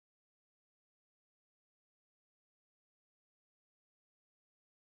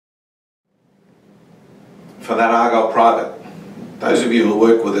for that Argyle private. Those of you who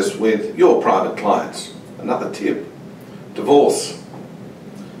work with us with your private clients, another tip. Divorce.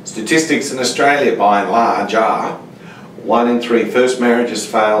 Statistics in Australia by and large are 1 in 3 first marriages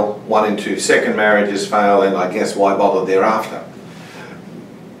fail, 1 in 2 second marriages fail, and I guess why bother thereafter.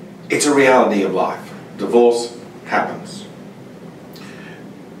 It's a reality of life. Divorce happens.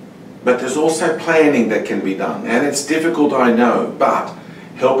 But there's also planning that can be done, and it's difficult, I know, but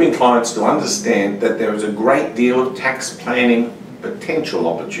helping clients to understand that there is a great deal of tax planning potential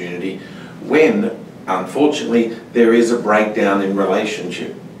opportunity when, unfortunately, there is a breakdown in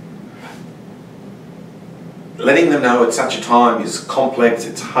relationship. Letting them know at such a time is complex,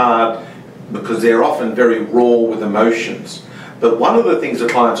 it's hard, because they're often very raw with emotions. But one of the things that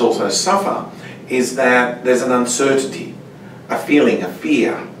clients also suffer is that there's an uncertainty, a feeling, a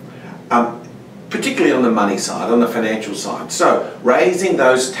fear, particularly on the money side, on the financial side. So raising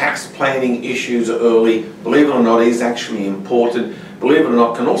those tax planning issues early, believe it or not, is actually important. Believe it or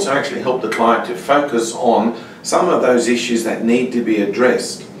not, can also actually help the client to focus on some of those issues that need to be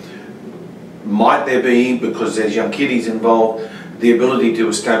addressed. Might there be, because there's young kiddies involved, the ability to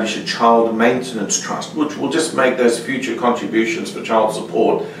establish a child maintenance trust, which will just make those future contributions for child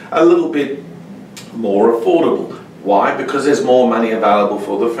support a little bit more affordable. Why? Because there's more money available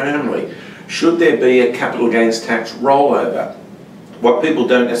for the family. Should there be a capital gains tax rollover? What people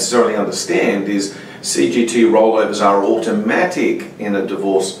don't necessarily understand is CGT rollovers are automatic in a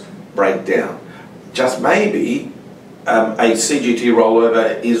divorce breakdown. Just maybe a CGT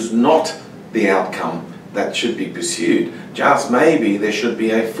rollover is not the outcome that should be pursued. Just maybe there should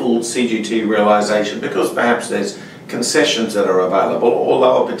be a full CGT realisation, because perhaps there's concessions that are available or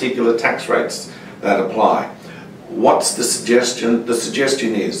lower particular tax rates that apply. What's the suggestion? The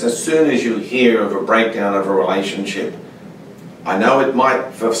suggestion is, as soon as you hear of a breakdown of a relationship, I know it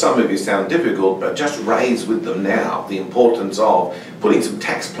might for some of you sound difficult, but just raise with them now the importance of putting some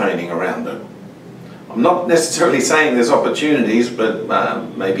tax planning around it. I'm not necessarily saying there's opportunities, but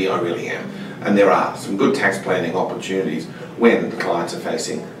maybe I really am. And there are some good tax planning opportunities when the clients are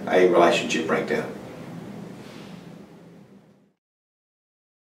facing a relationship breakdown.